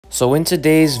So in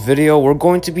today's video, we're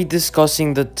going to be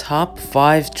discussing the top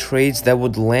 5 trades that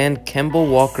would land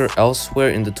Kemba Walker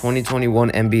elsewhere in the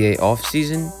 2021 NBA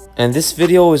offseason. And this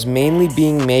video is mainly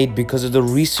being made because of the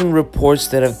recent reports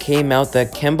that have came out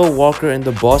that Kemba Walker and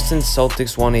the Boston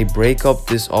Celtics want a breakup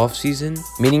this offseason,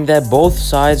 meaning that both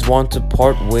sides want to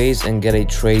part ways and get a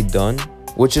trade done.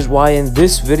 Which is why in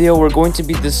this video, we're going to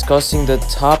be discussing the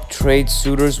top trade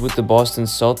suitors with the Boston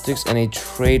Celtics and a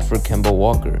trade for Kemba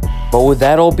Walker. But with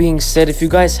that all being said, if you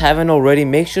guys haven't already,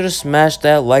 make sure to smash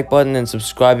that like button and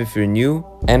subscribe if you're new.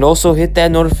 And also hit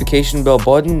that notification bell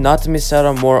button not to miss out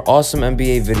on more awesome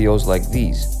NBA videos like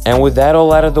these. And with that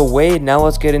all out of the way, now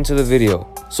let's get into the video.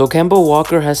 So Kemba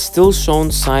Walker has still shown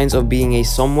signs of being a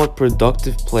somewhat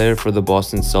productive player for the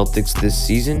Boston Celtics this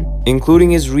season,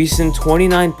 including his recent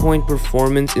 29-point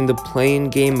performance in the play-in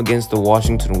game against the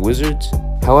Washington Wizards.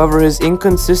 However, his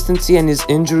inconsistency and his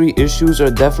injury issues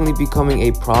are definitely becoming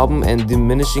a problem and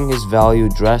diminishing his value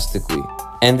drastically.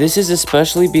 And this is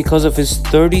especially because of his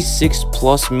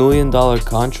 $36+ million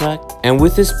contract. And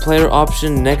with his player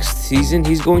option next season,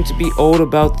 he's going to be owed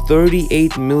about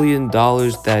 $38 million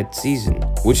that season,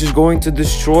 which is going to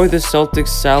destroy the Celtics'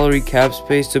 salary cap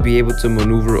space to be able to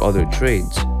maneuver other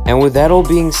trades. And with that all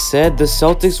being said, the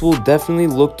Celtics will definitely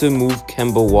look to move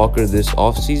Kemba Walker this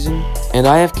offseason. And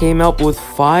I have came up with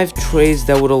 5 trades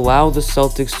that would allow the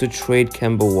Celtics to trade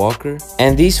Kemba Walker.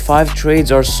 And these 5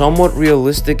 trades are somewhat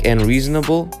realistic and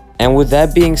reasonable. And with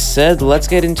that being said, let's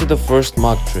get into the first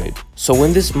mock trade. So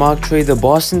in this mock trade, the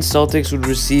Boston Celtics would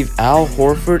receive Al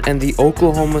Horford and the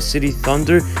Oklahoma City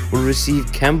Thunder would receive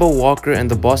Kemba Walker and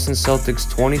the Boston Celtics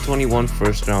 2021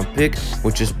 first round pick,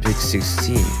 which is pick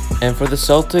 16. And for the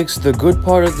Celtics, the good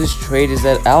part of this trade is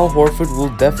that Al Horford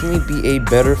will definitely be a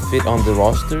better fit on the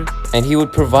roster, and he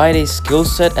would provide a skill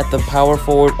set at the power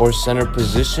forward or center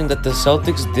position that the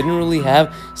Celtics didn't really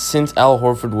have since Al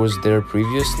Horford was there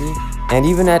previously. And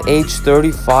even at age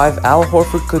 35, Al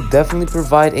Horford could definitely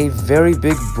provide a very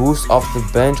big boost off the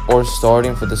bench or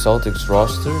starting for the Celtics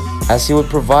roster, as he would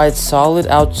provide solid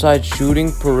outside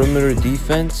shooting, perimeter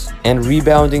defense, and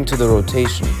rebounding to the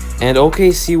rotation. And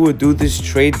OKC would do this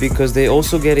trade because they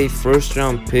also get a first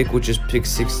round pick, which is pick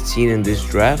 16 in this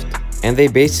draft. And they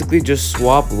basically just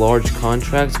swap large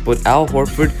contracts, but Al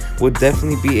Horford would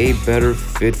definitely be a better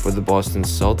fit for the Boston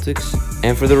Celtics.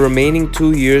 And for the remaining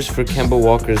 2 years for Kemba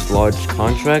Walker's large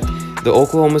contract, the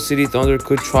Oklahoma City Thunder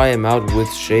could try him out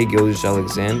with Shai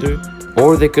Gilgeous-Alexander,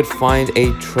 or they could find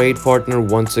a trade partner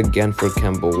once again for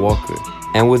Kemba Walker.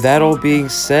 And with that all being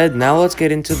said, now let's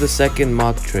get into the second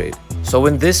mock trade. So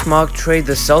in this mock trade,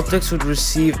 the Celtics would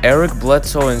receive Eric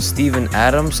Bledsoe and Steven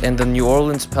Adams, and the New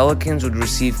Orleans Pelicans would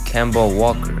receive Kemba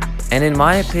Walker. And in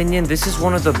my opinion, this is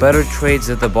one of the better trades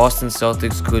that the Boston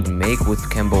Celtics could make with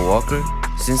Kemba Walker,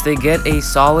 since they get a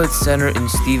solid center in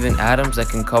Steven Adams that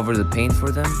can cover the paint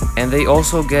for them, and they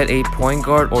also get a point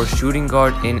guard or shooting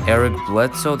guard in Eric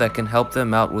Bledsoe that can help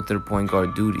them out with their point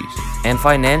guard duties. And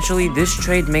financially, this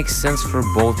trade makes sense for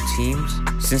both teams,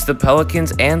 since the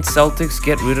Pelicans and Celtics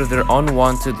get rid of their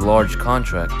unwanted large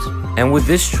contracts. And with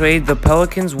this trade, the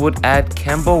Pelicans would add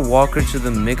Kemba Walker to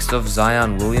the mix of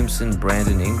Zion Williamson,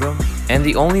 Brandon Ingram. And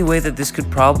the only way that this could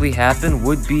probably happen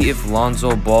would be if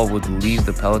Lonzo Ball would leave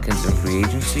the Pelicans in free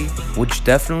agency, which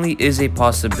definitely is a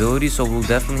possibility, so we'll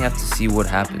definitely have to see what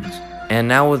happens. And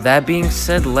now with that being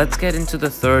said, let's get into the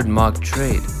third mock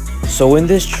trade. So in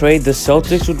this trade, the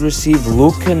Celtics would receive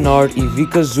Luke Kennard,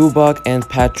 Ivica Zubac, and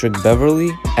Patrick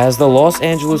Beverley, as the Los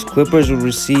Angeles Clippers would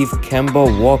receive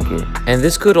Kemba Walker. And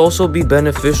this could also be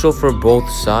beneficial for both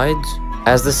sides,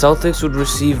 as the Celtics would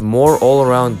receive more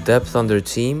all-around depth on their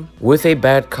team, with a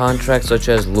bad contract such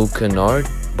as Luke Kennard,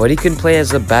 but he can play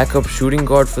as a backup shooting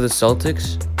guard for the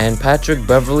Celtics, and Patrick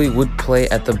Beverley would play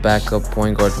at the backup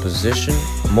point guard position,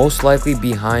 most likely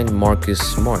behind Marcus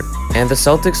Smart. And the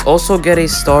Celtics also get a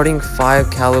starting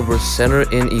 5 caliber center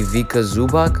in Ivica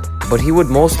Zubac, but he would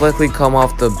most likely come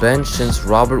off the bench since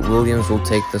Robert Williams will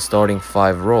take the starting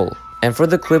 5 role. And for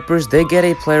the Clippers, they get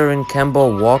a player in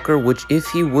Kemba Walker, which if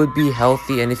he would be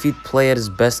healthy and if he'd play at his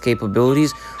best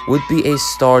capabilities, would be a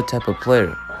star type of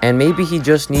player. And maybe he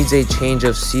just needs a change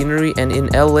of scenery, and in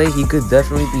LA he could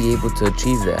definitely be able to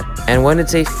achieve that. And when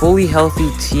it's a fully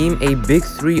healthy team, a big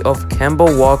three of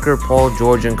Kemba Walker, Paul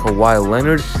George, and Kawhi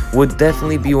Leonard would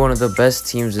definitely be one of the best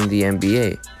teams in the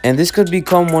NBA. And this could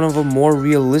become one of a more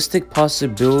realistic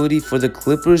possibility for the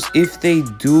Clippers if they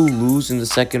do lose in the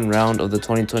second round of the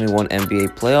 2021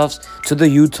 NBA playoffs to the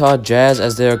Utah Jazz,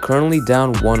 as they are currently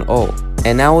down 1-0.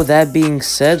 And now with that being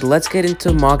said, let's get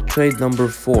into mock trade number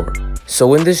 4.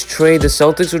 So in this trade, the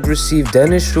Celtics would receive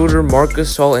Dennis Schroeder, Marc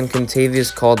Gasol, and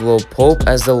Kentavious Caldwell-Pope,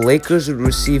 as the Lakers would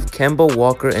receive Kemba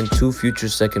Walker and 2 future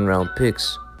second-round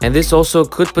picks. And this also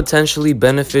could potentially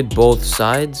benefit both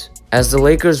sides, as the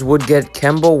Lakers would get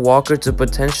Kemba Walker to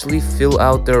potentially fill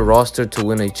out their roster to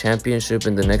win a championship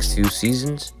in the next few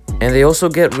seasons. And they also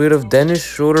get rid of Dennis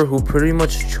Schroeder, who pretty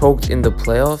much choked in the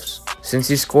playoffs since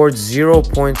he scored 0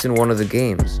 points in one of the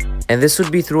games. And this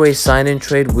would be through a sign-in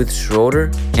trade with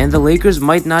Schroeder. And the Lakers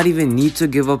might not even need to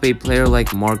give up a player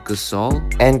like Marc Gasol.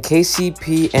 And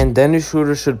KCP and Dennis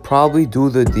Schroeder should probably do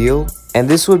the deal. And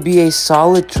this would be a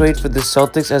solid trade for the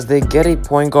Celtics, as they get a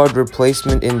point guard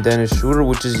replacement in Dennis Schroeder,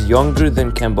 which is younger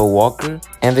than Kemba Walker.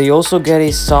 And they also get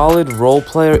a solid role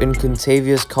player in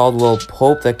Kentavious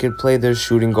Caldwell-Pope that could play their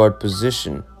shooting guard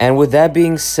position. And with that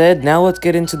being said, now let's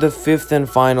get into the 5th and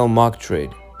final mock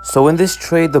trade. So in this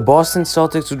trade, the Boston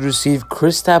Celtics would receive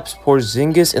Kristaps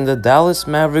Porzingis and the Dallas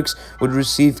Mavericks would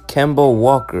receive Kemba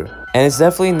Walker. And it's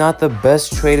definitely not the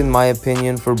best trade in my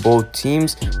opinion for both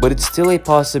teams, but it's still a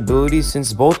possibility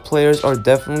since both players are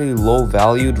definitely low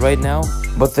valued right now.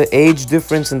 But the age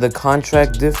difference and the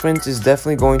contract difference is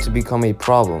definitely going to become a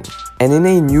problem. And in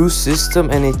a new system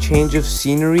and a change of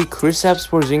scenery, Kristaps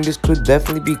Porzingis could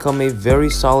definitely become a very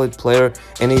solid player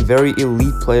and a very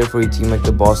elite player for a team like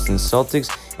the Boston Celtics,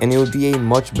 and it would be a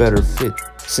much better fit,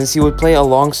 since he would play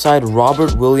alongside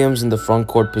Robert Williams in the front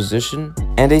court position,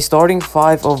 and a starting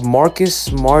 5 of Marcus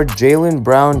Smart, Jaylen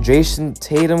Brown, Jason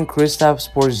Tatum,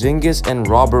 Kristaps Porzingis, and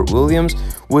Robert Williams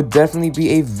would definitely be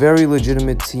a very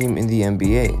legitimate team in the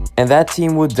NBA. And that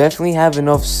team would definitely have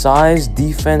enough size,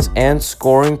 defense, and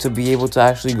scoring to be able to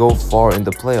actually go far in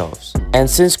the playoffs. And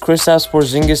since Kristaps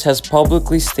Porzingis has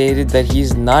publicly stated that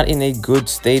he's not in a good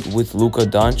state with Luka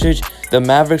Doncic, the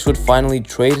Mavericks would finally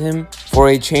trade him for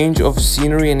a change of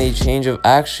scenery and a change of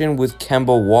action with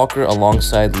Kemba Walker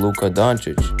alongside Luka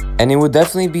Doncic. And it would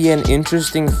definitely be an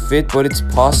interesting fit, but it's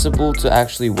possible to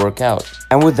actually work out.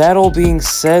 And with that all being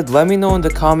said, let me know in the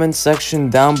comment section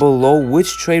down below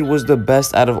which trade was the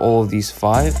best out of all of these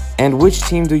 5, and which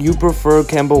team do you prefer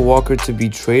Kemba Walker to be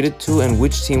traded to, and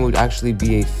which team would actually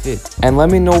be a fit. And let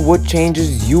me know what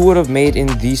changes you would have made in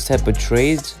these type of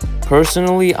trades.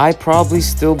 Personally, I probably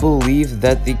still believe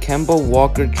that the Kemba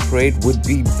Walker trade would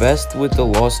be best with the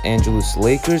Los Angeles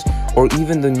Lakers or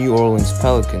even the New Orleans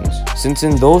Pelicans, since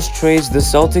in those trades the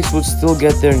Celtics would still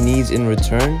get their needs in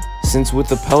return, since with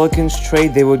the Pelicans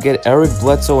trade they would get Eric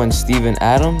Bledsoe and Steven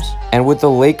Adams, and with the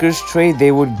Lakers trade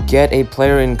they would get a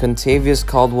player in Kentavious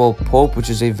Caldwell-Pope, which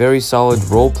is a very solid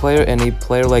role player, and a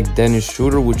player like Dennis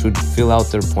Schroeder, which would fill out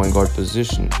their point guard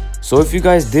position. So if you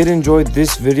guys did enjoy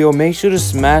this video, make sure to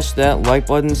smash that like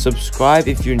button, subscribe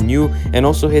if you're new, and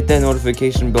also hit that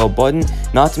notification bell button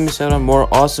not to miss out on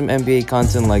more awesome NBA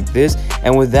content like this.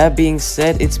 And with that being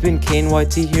said, it's been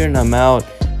KNYT here, and I'm out.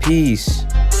 Peace.